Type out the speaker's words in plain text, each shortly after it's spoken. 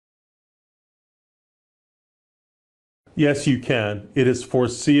Yes, you can. It is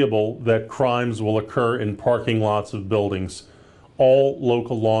foreseeable that crimes will occur in parking lots of buildings. All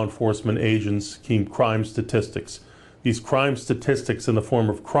local law enforcement agents keep crime statistics. These crime statistics in the form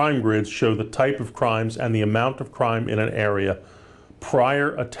of crime grids show the type of crimes and the amount of crime in an area.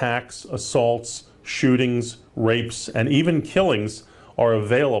 Prior attacks, assaults, shootings, rapes, and even killings are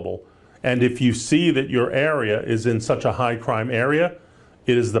available. And if you see that your area is in such a high crime area,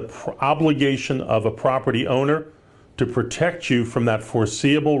 it is the obligation of a property owner to protect you from that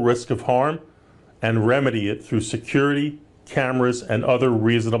foreseeable risk of harm and remedy it through security, cameras, and other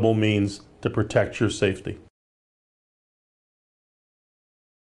reasonable means to protect your safety.